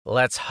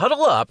let's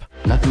huddle up.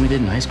 Nothing we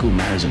did in high school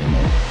matters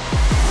anymore.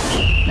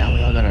 Now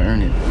we all gotta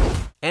earn it.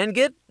 And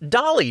get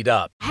dollied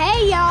up.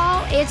 Hey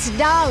y'all, it's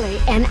Dolly,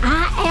 and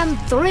I am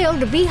thrilled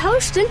to be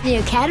hosting the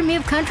Academy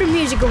of Country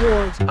Music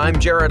Awards. I'm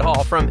Jared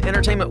Hall from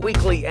Entertainment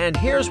Weekly, and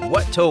here's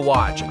what to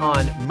watch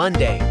on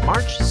Monday,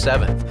 March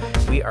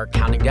 7th. We are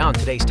counting down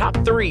today's top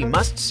 3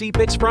 must-see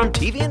picks from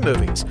TV and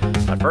movies.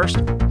 But first,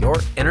 your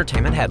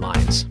entertainment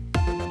headlines.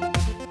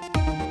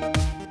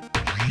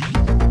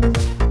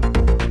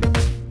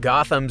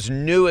 Gotham's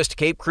newest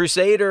Caped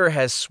Crusader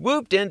has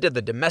swooped into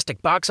the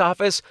domestic box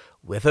office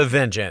with a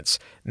vengeance.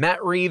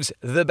 Matt Reeves'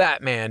 The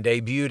Batman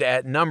debuted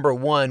at number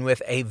 1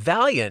 with a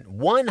valiant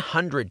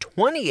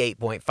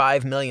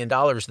 $128.5 million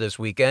this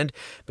weekend,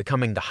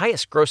 becoming the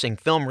highest-grossing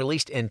film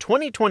released in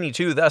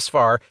 2022 thus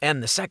far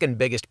and the second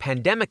biggest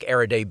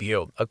pandemic-era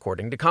debut,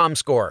 according to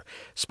ComScore.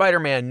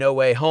 Spider-Man No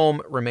Way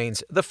Home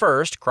remains the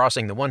first,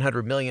 crossing the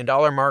 $100 million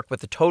mark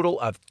with a total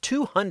of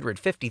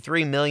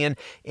 $253 million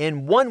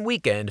in one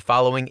weekend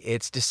following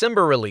its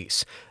December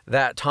release.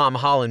 That Tom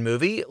Holland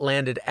movie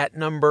landed at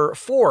number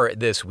 4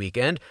 this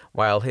weekend,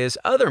 while his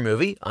other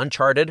movie,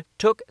 Uncharted,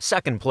 took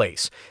second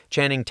place.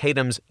 Channing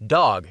Tatum's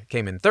Dog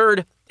came in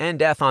third, and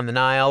Death on the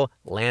Nile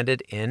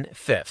landed in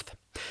fifth.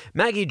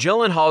 Maggie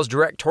Gyllenhaal's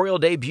directorial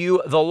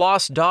debut, The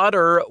Lost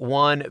Daughter,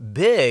 won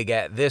big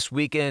at this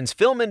weekend's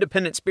Film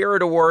Independent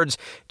Spirit Awards,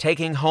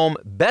 taking home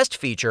Best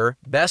Feature,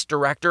 Best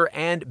Director,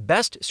 and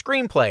Best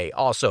Screenplay,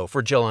 also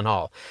for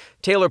Gyllenhaal.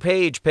 Taylor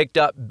Page picked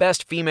up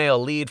Best Female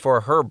Lead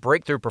for her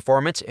breakthrough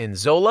performance in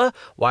Zola,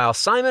 while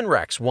Simon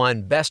Rex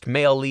won Best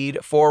Male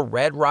Lead for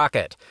Red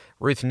Rocket.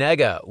 Ruth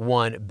Negga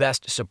won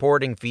Best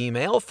Supporting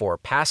Female for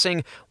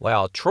Passing,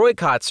 while Troy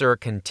Kotsur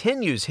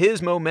continues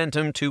his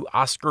momentum to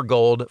Oscar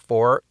Gold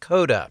for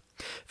Coda.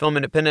 Film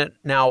Independent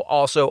now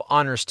also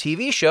honors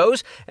TV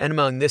shows, and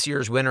among this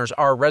year's winners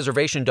are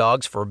Reservation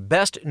Dogs for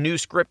Best New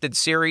Scripted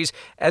Series,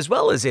 as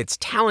well as its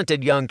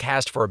talented young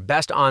cast for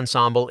Best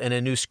Ensemble in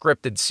a New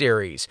Scripted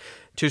Series.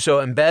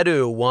 Tuso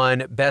Mbedu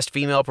won Best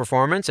Female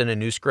Performance in a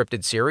New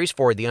Scripted Series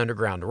for The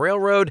Underground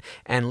Railroad,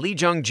 and Lee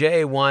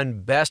Jung-jae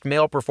won Best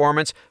Male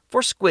Performance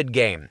for Squid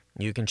Game.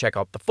 You can check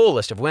out the full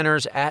list of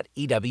winners at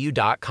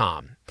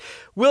EW.com.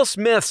 Will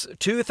Smith's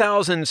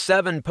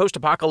 2007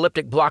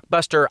 post-apocalyptic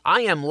blockbuster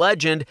I Am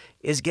Legend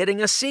is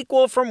getting a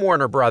sequel from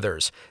Warner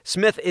Brothers.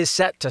 Smith is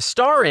set to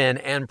star in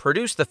and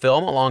produce the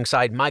film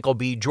alongside Michael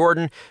B.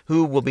 Jordan,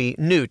 who will be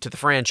new to the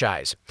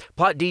franchise.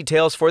 Plot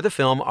details for the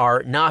film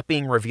are not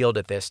being revealed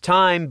at this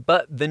time,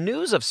 but the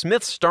news of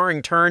Smith's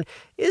starring turn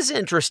is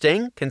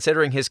interesting,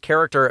 considering his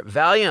character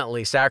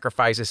valiantly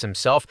sacrifices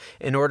himself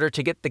in order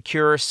to get the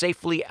cure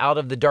safely out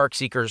of the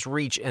Darkseeker's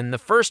reach in the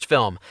first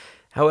film.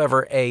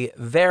 However, a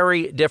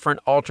very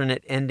different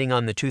alternate ending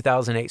on the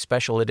 2008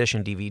 Special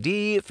Edition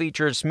DVD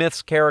features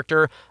Smith's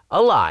character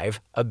alive,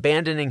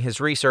 abandoning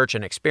his research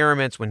and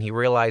experiments when he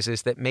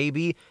realizes that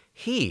maybe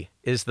he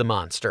is the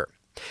monster.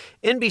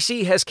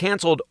 NBC has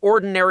canceled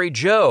Ordinary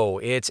Joe,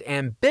 its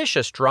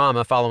ambitious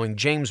drama following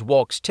James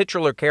Wolk's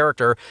titular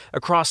character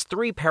across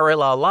 3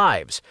 parallel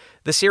lives.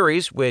 The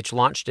series, which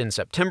launched in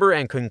September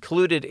and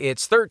concluded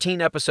its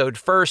 13-episode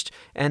first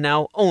and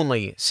now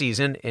only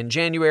season in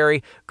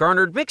January,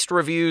 garnered mixed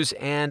reviews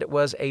and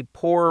was a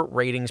poor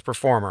ratings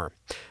performer.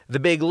 The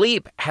Big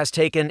Leap has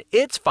taken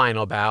its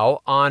final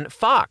bow on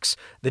Fox.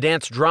 The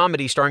dance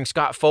dramedy starring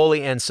Scott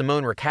Foley and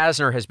Simone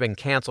Rikasner has been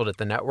canceled at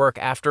the network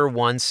after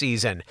 1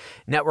 season.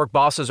 Network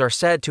bosses are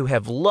said to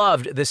have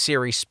loved the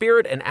series'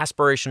 spirit and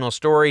aspirational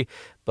story,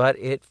 but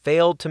it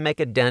failed to make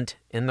a dent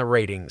in the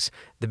ratings.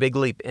 The Big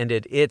Leap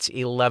ended its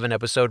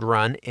 11-episode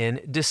run in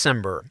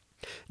December.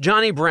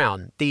 Johnny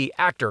Brown, the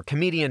actor,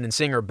 comedian, and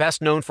singer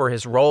best known for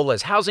his role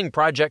as Housing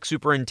Project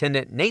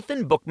Superintendent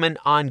Nathan Bookman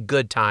on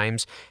Good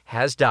Times,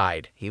 has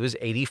died. He was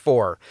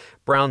 84.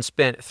 Brown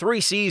spent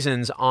 3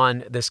 seasons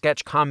on the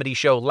sketch comedy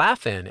show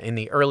Laugh-In in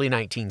the early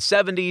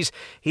 1970s.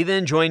 He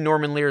then joined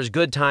Norman Lear's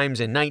Good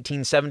Times in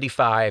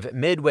 1975,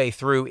 midway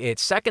through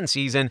its second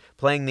season,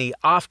 playing the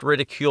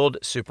oft-ridiculed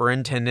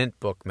Superintendent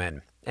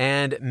Bookman.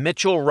 And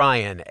Mitchell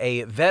Ryan,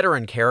 a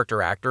veteran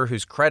character actor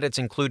whose credits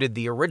included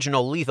the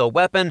original Lethal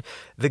Weapon,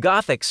 the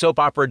gothic soap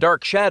opera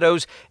Dark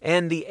Shadows,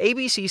 and the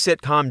ABC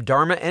sitcom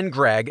Dharma and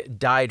Greg,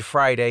 died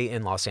Friday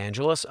in Los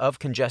Angeles of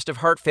congestive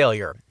heart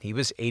failure. He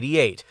was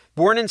 88.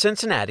 Born in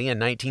Cincinnati in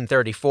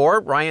 1934,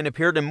 Ryan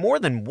appeared in more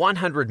than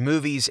 100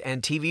 movies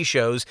and TV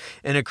shows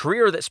in a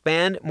career that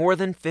spanned more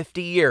than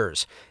 50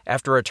 years.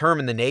 After a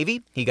term in the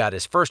Navy, he got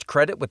his first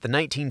credit with the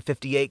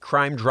 1958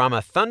 crime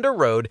drama Thunder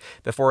Road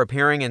before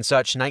appearing in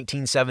such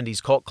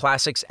 1970s cult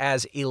classics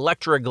as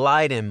Electra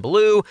Glide in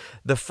Blue,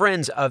 The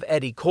Friends of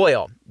Eddie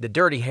Coyle, the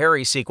Dirty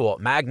Harry sequel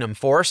Magnum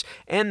Force,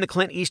 and the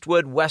Clint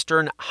Eastwood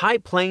western High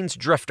Plains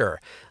Drifter.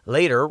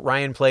 Later,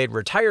 Ryan played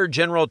retired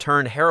general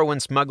turned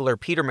heroin smuggler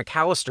Peter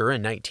McAllister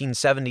in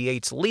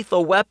 1978's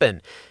Lethal Weapon.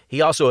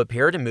 He also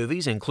appeared in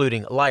movies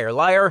including Liar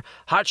Liar,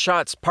 Hot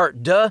Shots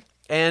Part 2,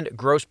 and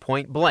Grosse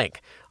Point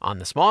Blank. On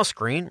the small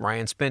screen,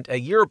 Ryan spent a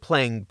year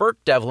playing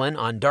Burke Devlin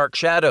on Dark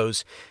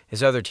Shadows.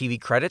 His other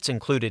TV credits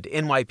included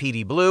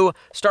NYPD Blue,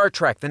 Star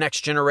Trek The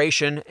Next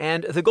Generation,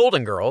 and The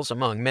Golden Girls,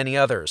 among many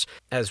others,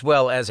 as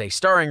well as a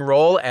starring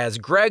role as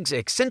Greg's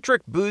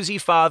eccentric boozy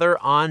father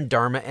on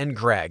Dharma and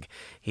Greg.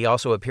 He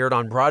also appeared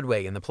on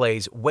Broadway in the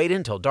plays Wait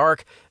Until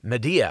Dark,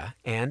 Medea,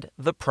 and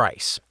The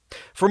Price.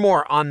 For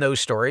more on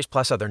those stories,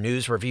 plus other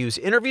news, reviews,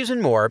 interviews,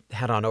 and more,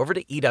 head on over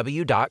to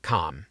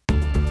EW.com.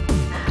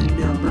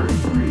 Number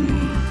 3.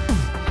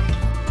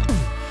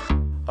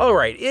 All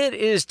right, it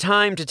is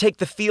time to take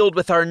the field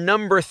with our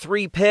number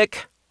 3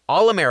 pick,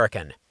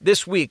 All-American.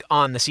 This week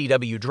on the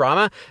CW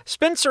drama,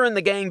 Spencer and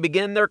the gang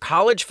begin their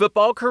college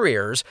football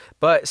careers,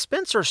 but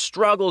Spencer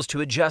struggles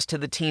to adjust to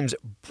the team's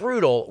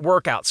brutal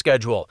workout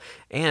schedule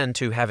and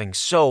to having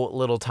so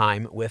little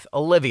time with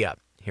Olivia.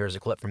 Here's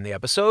a clip from the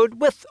episode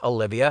with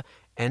Olivia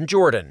and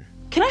Jordan.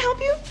 Can I help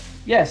you?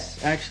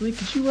 Yes, actually.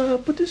 Could you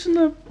put this in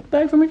the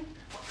bag for me?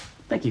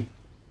 Thank you.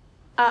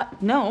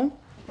 No.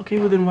 Okay,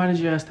 well then why did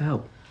you ask to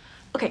help?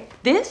 Okay,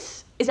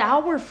 this is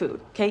our food,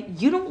 okay?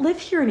 You don't live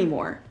here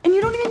anymore. And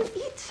you don't even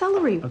eat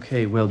celery.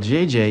 Okay, well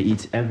JJ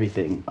eats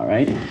everything, all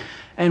right?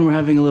 And we're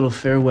having a little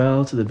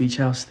farewell to the beach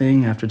house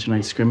thing after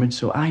tonight's scrimmage,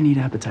 so I need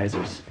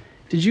appetizers.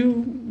 Did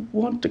you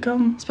want to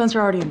come? Spencer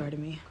already invited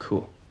me.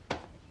 Cool.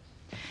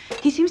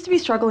 He seems to be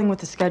struggling with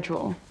the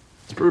schedule.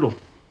 It's brutal.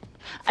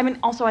 I mean,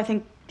 also, I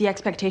think the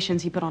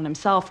expectations he put on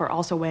himself are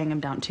also weighing him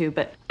down, too.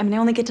 But, I mean, I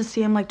only get to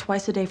see him like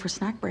twice a day for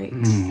snack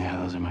breaks. Yeah,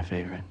 those are my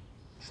favorite.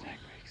 Snack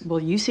breaks. Well,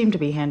 you seem to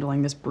be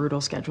handling this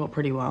brutal schedule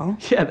pretty well.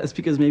 Yeah, that's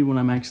because maybe when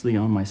I'm actually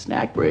on my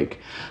snack break,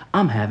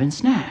 I'm having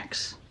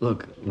snacks.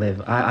 Look,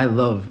 Liv, I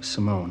love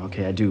Simone,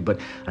 okay, I do, but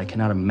I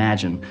cannot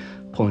imagine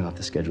pulling off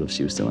the schedule if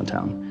she was still in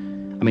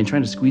town. I mean,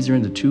 trying to squeeze her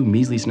into 2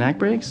 measly snack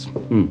breaks?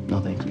 No,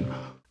 thank you.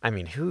 I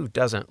mean, who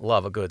doesn't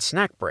love a good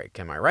snack break,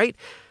 am I right?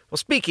 Well,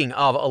 speaking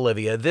of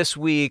Olivia, this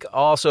week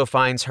also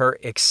finds her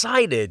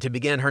excited to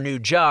begin her new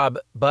job,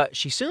 but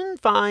she soon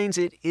finds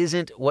it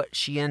isn't what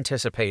she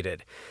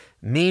anticipated.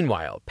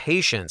 Meanwhile,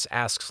 Patience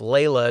asks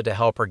Layla to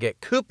help her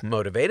get Coop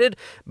motivated,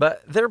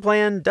 but their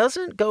plan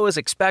doesn't go as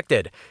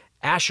expected.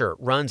 Asher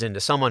runs into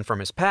someone from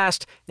his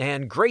past,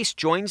 and Grace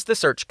joins the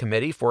search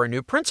committee for a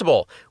new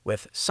principal,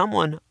 with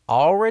someone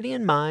already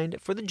in mind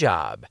for the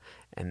job.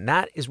 And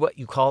that is what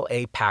you call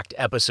a packed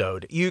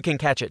episode. You can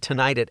catch it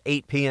tonight at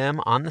 8 p.m.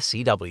 on the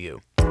CW.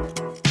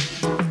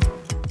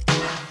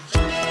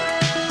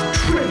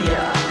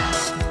 Trivia.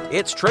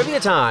 It's trivia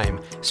time.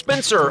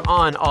 Spencer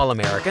on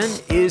All-American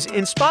is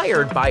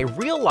inspired by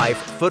real-life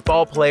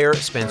football player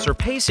Spencer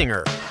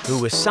Paysinger, who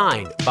was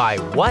signed by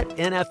what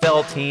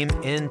NFL team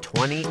in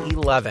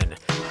 2011?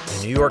 The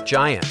New York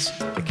Giants,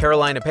 the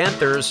Carolina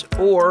Panthers,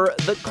 or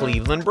the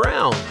Cleveland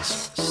Browns?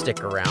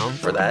 Stick around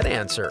for that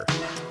answer.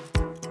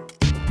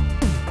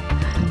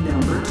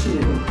 Number 2.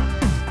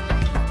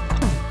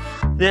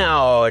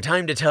 Now,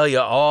 time to tell you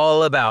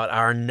all about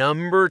our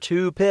number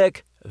 2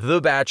 pick,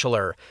 The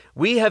Bachelor.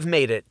 We have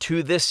made it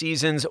to this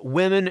season's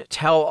Women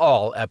Tell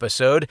All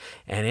episode,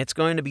 and it's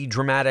going to be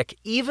dramatic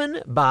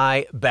even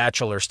by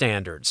Bachelor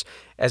standards.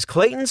 As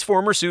Clayton's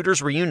former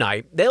suitors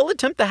reunite, they'll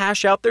attempt to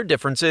hash out their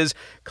differences,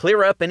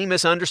 clear up any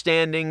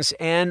misunderstandings,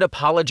 and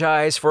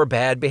apologize for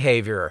bad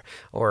behavior.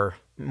 Or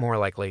more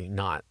likely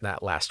not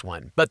that last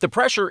one. But the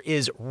pressure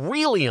is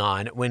really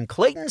on when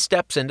Clayton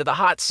steps into the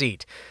hot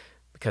seat,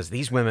 because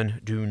these women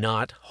do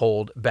not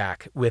hold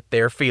back with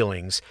their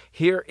feelings.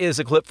 Here is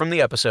a clip from the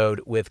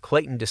episode with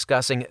Clayton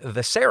discussing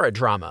the Sarah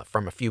drama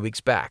from a few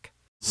weeks back.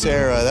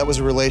 Sarah, that was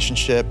a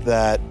relationship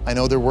that I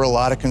know there were a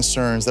lot of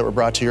concerns that were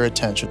brought to your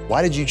attention.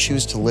 Why did you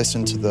choose to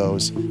listen to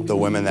those? The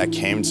women that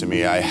came to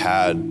me, I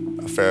had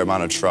a fair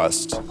amount of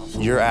trust.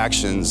 Your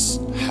actions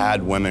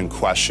had women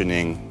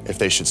questioning if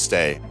they should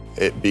stay.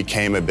 It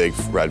became a big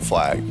red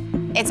flag.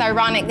 It's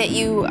ironic that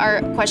you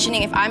are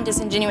questioning if I'm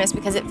disingenuous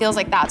because it feels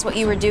like that's what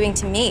you were doing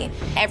to me.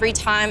 Every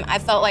time I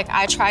felt like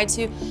I tried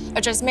to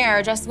address Mara,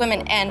 address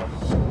women, and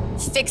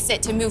fix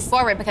it to move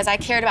forward because I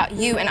cared about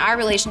you and our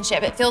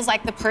relationship. It feels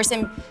like the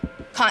person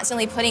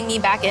constantly putting me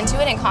back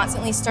into it and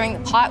constantly stirring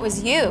the pot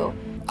was you.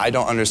 I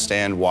don't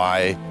understand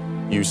why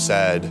you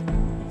said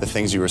the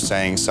things you were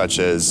saying, such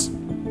as,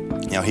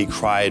 you know, he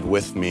cried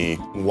with me.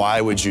 Why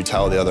would you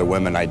tell the other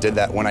women I did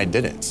that when I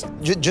didn't?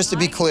 Just to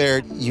be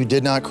clear, you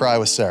did not cry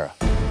with Sarah.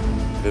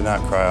 I did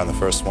not cry on the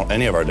first one,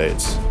 any of our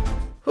dates.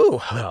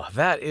 Whew, well,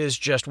 that is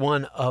just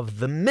one of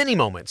the many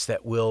moments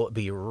that will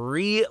be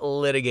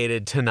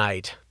re-litigated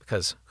tonight,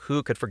 because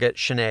who could forget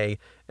Shanae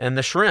and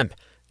the shrimp?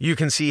 You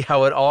can see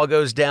how it all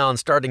goes down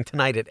starting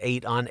tonight at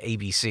 8 on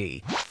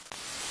ABC.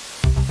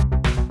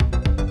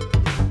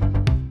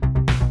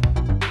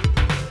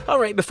 All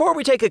right, before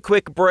we take a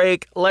quick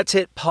break, let's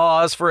hit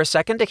pause for a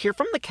second to hear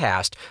from the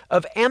cast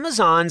of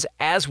Amazon's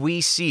As We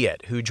See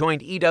It, who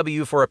joined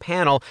EW for a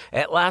panel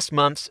at last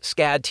month's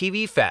SCAD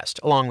TV Fest,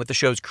 along with the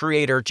show's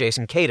creator,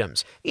 Jason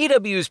Katims.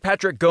 EW's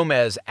Patrick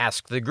Gomez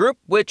asked the group,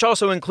 which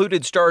also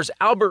included stars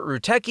Albert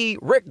Rutecki,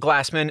 Rick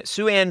Glassman,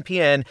 Sue Ann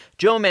Pien,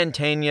 Joe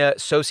Mantegna,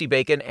 Sosie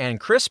Bacon, and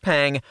Chris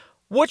Pang,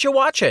 What you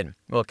watching?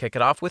 We'll kick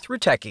it off with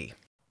Ruteki.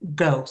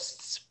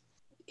 Ghosts.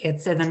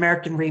 It's an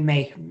American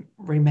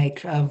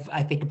remake of,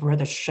 I think, a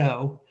British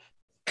show.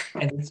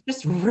 And it's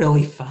just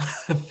really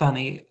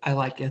funny. I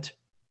like it.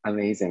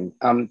 Amazing.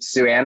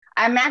 Sue-Ann?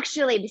 I'm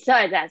actually,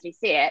 besides As We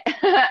See It,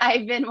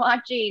 I've been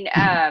watching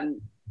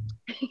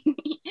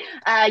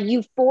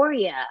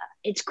Euphoria.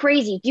 It's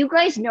crazy. Do you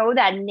guys know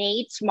that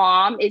Nate's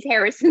mom is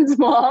Harrison's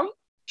mom?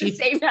 The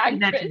same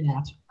actress.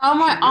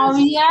 Oh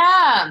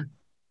yeah.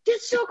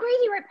 That's so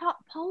crazy, right?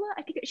 Paula?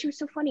 I think she was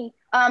so funny.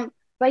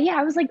 But yeah,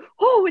 I was like,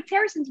 oh, it's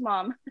Harrison's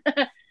mom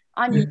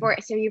on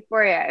Euphoria. So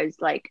Euphoria, I was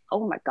like,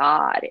 oh my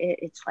God,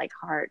 it's like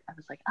hard. I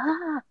was like,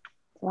 there's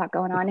a lot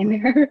going on in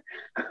there.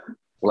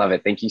 Love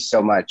it. Thank you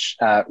so much.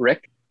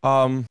 Rick?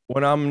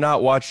 When I'm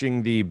not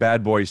watching the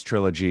Bad Boys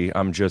trilogy,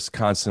 I'm just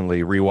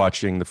constantly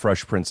rewatching The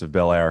Fresh Prince of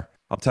Bel-Air.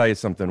 I'll tell you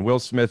something. Will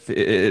Smith,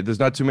 there's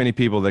not too many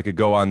people that could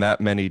go on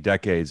that many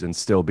decades and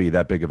still be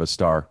that big of a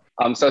star.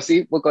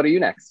 Sosie, we'll go to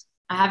you next.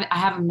 I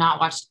have not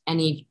watched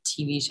any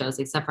TV shows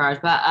except for ours,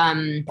 but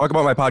talk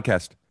about my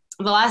podcast.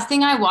 The last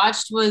thing I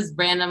watched was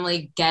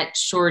randomly Get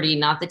Shorty,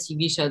 not the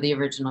TV show, the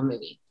original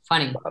movie.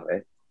 Funny. Love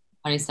it.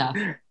 Funny stuff.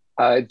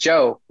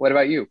 Joe, what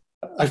about you?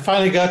 I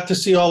finally got to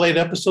see all 8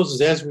 episodes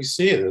As We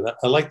See It. And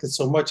I liked it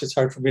so much, it's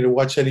hard for me to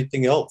watch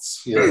anything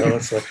else. You know,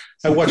 it's like,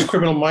 I watch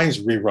Criminal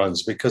Minds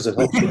reruns because it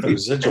helps with the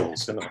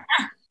residuals. You know,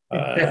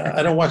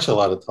 I don't watch a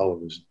lot of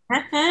television.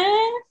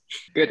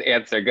 Good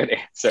answer.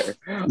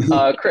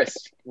 Chris,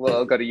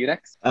 we'll go to you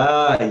next.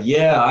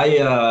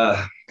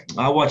 I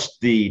watched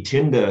The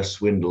Tinder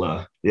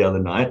Swindler the other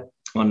night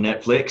on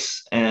Netflix,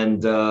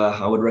 and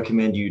I would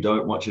recommend you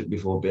don't watch it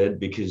before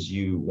bed because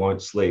you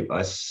won't sleep.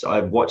 I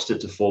watched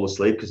it to fall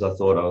asleep because I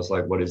thought, I was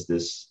like, what is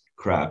this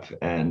crap?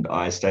 And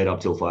I stayed up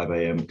till 5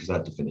 a.m. because I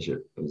had to finish it.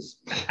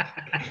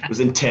 It was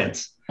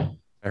intense. I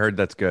heard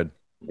that's good.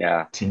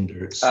 Yeah.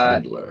 Tinder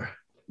Swindler.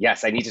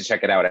 Yes, I need to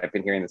check it out. I've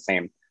been hearing the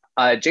same.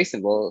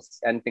 Jason, we'll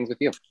end things with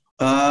you.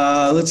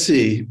 Let's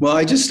see. Well,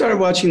 I just started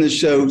watching the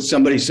show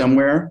Somebody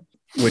Somewhere,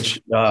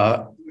 which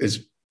I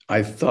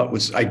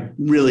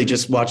really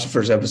just watched the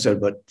first episode,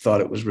 but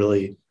thought it was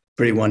really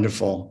pretty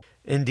wonderful.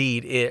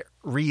 Indeed, it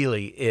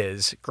really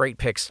is. Great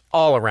picks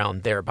all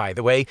around there, by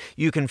the way.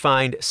 You can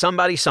find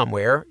Somebody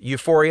Somewhere,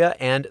 Euphoria,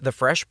 and The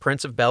Fresh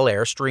Prince of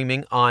Bel-Air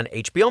streaming on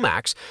HBO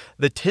Max.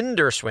 The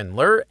Tinder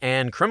Swindler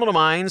and Criminal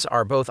Minds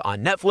are both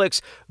on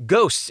Netflix.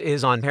 Ghosts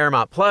is on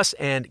Paramount Plus,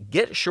 and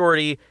Get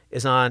Shorty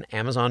is on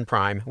Amazon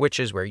Prime, which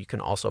is where you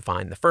can also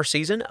find the first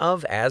season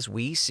of As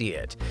We See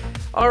It.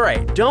 All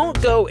right,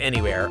 don't go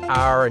anywhere.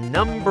 Our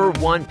number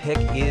 1 pick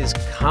is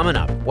coming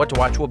up. What to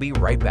Watch will be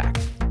right back.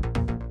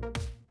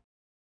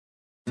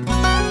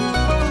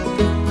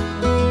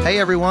 Hey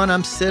everyone,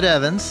 I'm Sid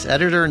Evans,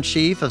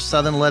 editor-in-chief of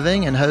Southern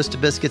Living and host of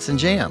Biscuits and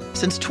Jam.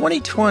 Since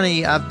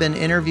 2020, I've been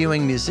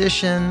interviewing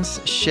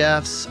musicians,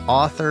 chefs,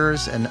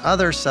 authors, and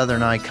other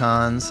Southern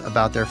icons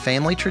about their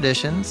family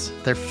traditions,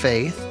 their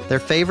faith, their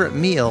favorite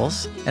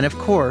meals, and of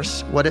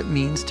course, what it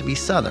means to be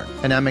Southern.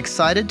 And I'm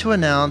excited to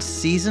announce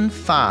Season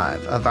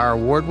 5 of our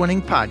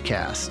award-winning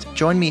podcast.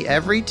 Join me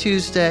every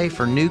Tuesday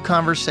for new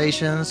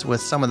conversations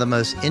with some of the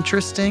most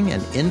interesting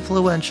and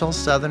influential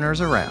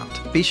Southerners around.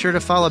 Be sure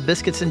to follow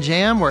Biscuits and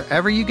Jam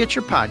wherever you get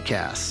your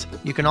podcasts.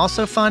 You can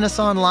also find us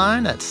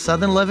online at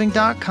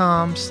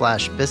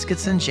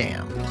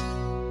southernliving.com/biscuitsandjam.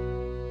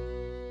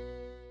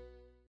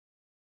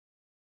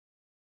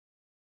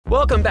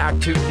 Welcome back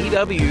to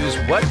EW's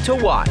What to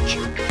Watch.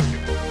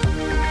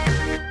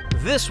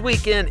 This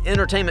week in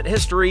entertainment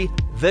history,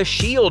 The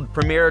Shield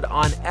premiered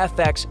on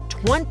FX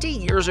 20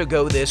 years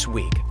ago this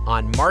week,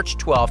 on March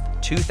 12,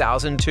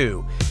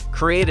 2002.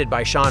 Created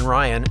by Sean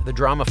Ryan, the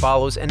drama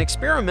follows an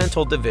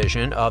experimental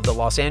division of the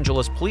Los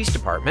Angeles Police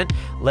Department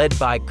led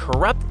by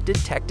corrupt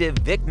detective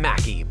Vic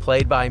Mackey,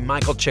 played by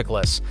Michael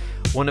Chiklis.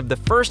 One of the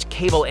first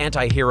cable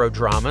anti-hero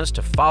dramas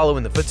to follow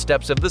in the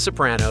footsteps of The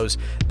Sopranos,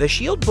 The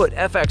Shield put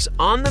FX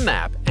on the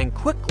map and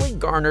quickly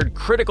garnered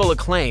critical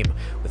acclaim,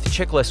 with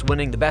Chiklis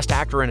winning the Best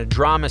Actor in a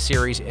Drama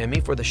Series Emmy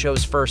for the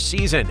show's first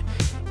season.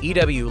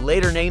 EW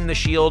later named The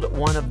Shield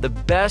one of the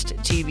best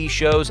TV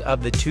shows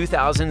of the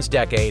 2000s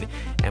decade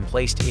and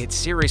placed its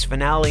series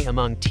finale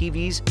among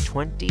TV's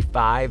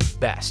 25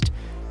 best.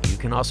 You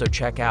can also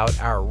check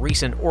out our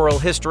recent oral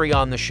history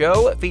on the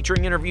show,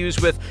 featuring interviews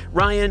with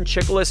Ryan,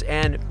 Chiklis,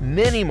 and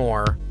many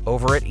more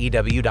over at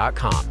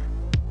EW.com.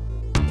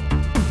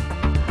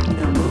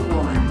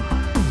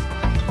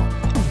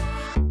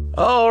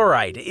 All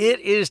right,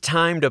 it is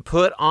time to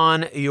put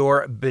on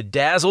your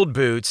bedazzled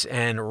boots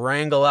and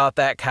wrangle out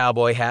that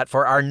cowboy hat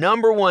for our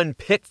number 1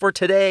 pick for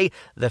today,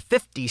 the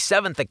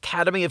 57th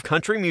Academy of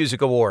Country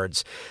Music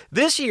Awards.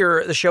 This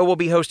year, the show will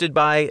be hosted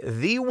by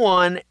the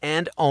one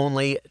and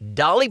only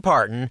Dolly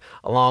Parton,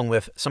 along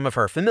with some of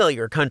her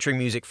familiar country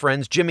music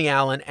friends Jimmy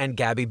Allen and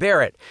Gabby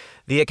Barrett.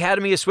 The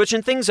Academy is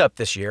switching things up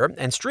this year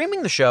and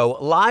streaming the show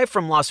live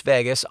from Las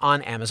Vegas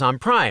on Amazon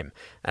Prime.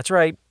 That's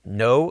right,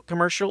 no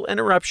commercial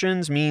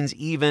interruptions means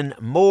even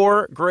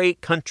more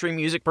great country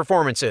music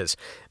performances.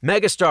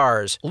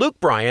 Megastars Luke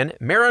Bryan,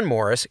 Maren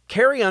Morris,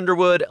 Carrie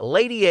Underwood,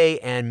 Lady A,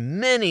 and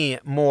many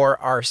more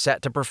are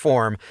set to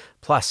perform.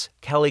 Plus,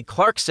 Kelly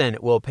Clarkson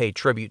will pay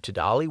tribute to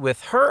Dolly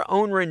with her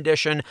own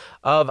rendition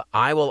of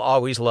I Will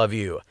Always Love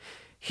You.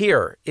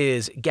 Here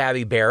is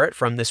Gabby Barrett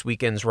from this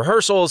weekend's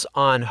rehearsals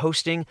on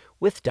hosting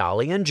with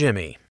Dolly and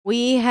Jimmy.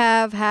 We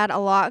have had a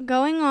lot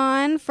going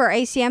on for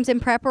ACMs in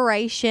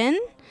preparation.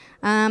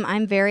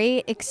 I'm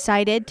very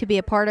excited to be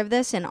a part of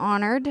this and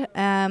honored.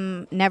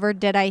 Never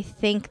did I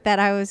think that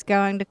I was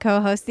going to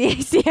co-host the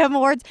ACM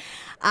Awards.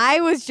 I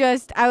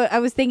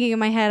was thinking in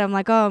my head, I'm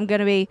like, oh, I'm going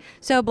to be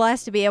so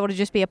blessed to be able to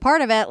just be a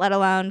part of it, let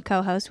alone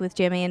co-host with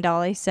Jimmy and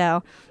Dolly.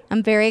 So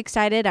I'm very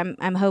excited.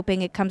 I'm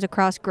hoping it comes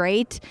across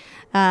great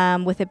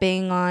with it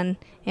being on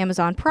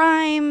Amazon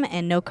Prime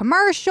and no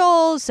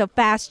commercials, so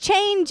fast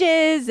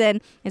changes, and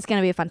it's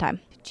going to be a fun time.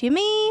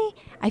 Jimmy,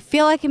 I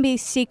feel I can be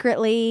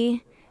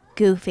secretly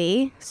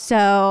goofy,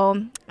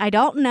 so I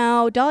don't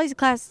know. Dolly's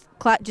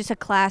just a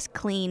class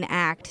clean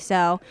act,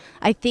 so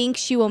I think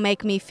she will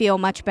make me feel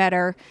much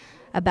better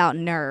about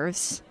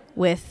nerves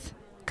with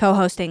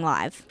co-hosting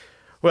live.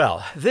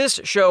 Well, this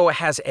show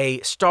has a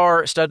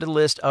star-studded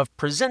list of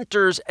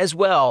presenters as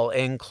well,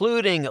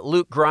 including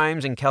Luke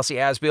Grimes and Kelsey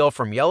Asbiel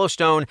from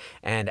Yellowstone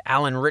and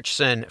Alan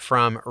Ritchson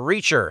from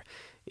Reacher.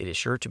 It is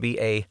sure to be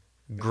a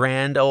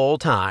grand old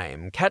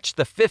time. Catch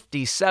the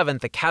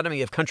 57th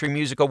Academy of Country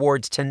Music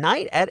Awards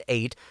tonight at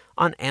 8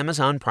 on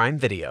Amazon Prime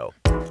Video.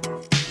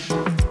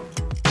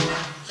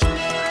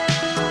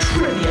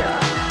 Trivia.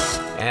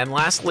 And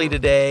lastly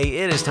today,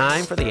 it is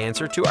time for the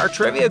answer to our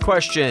trivia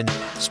question.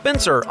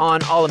 Spencer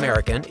on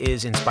All-American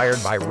is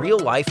inspired by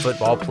real-life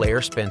football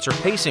player Spencer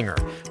Pasinger,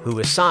 who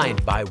was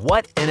signed by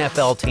what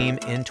NFL team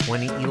in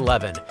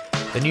 2011?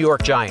 The New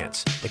York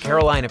Giants, the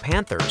Carolina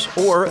Panthers,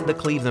 or the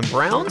Cleveland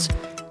Browns?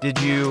 Did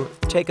you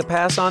take a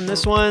pass on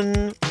this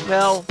one?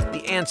 Well,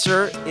 the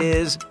answer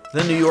is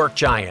the New York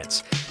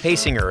Giants.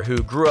 Pasinger,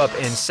 who grew up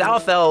in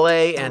South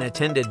LA and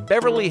attended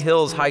Beverly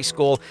Hills High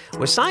School,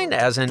 was signed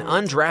as an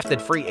undrafted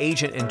free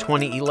agent in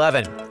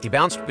 2011. He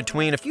bounced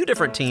between a few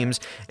different teams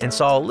and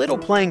saw little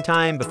playing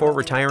time before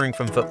retiring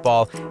from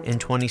football in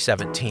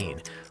 2017.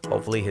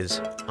 Hopefully his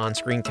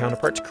on-screen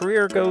counterpart's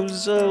career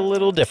goes a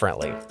little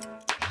differently.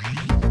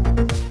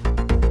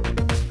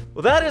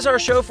 Well, that is our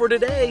show for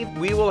today.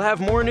 We will have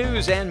more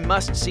news and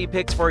must-see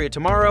picks for you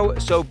tomorrow,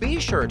 so be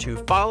sure to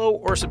follow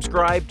or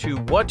subscribe to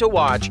What to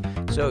Watch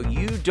so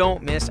you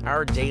don't miss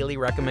our daily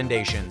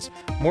recommendations,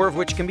 more of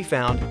which can be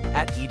found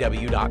at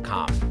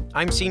EW.com.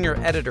 I'm Senior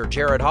Editor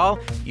Jared Hall.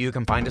 You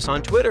can find us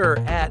on Twitter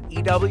at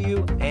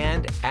EW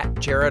and at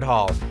Jared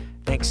Hall.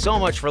 Thanks so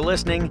much for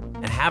listening,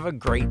 and have a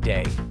great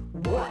day.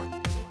 What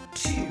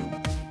to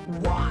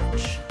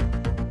Watch?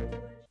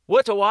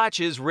 What to Watch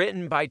is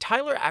written by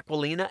Tyler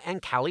Aquilina and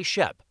Callie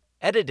Shep,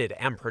 edited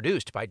and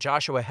produced by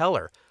Joshua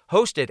Heller,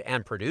 hosted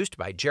and produced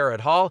by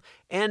Jared Hall,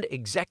 and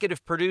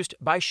executive produced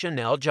by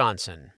Chanel Johnson.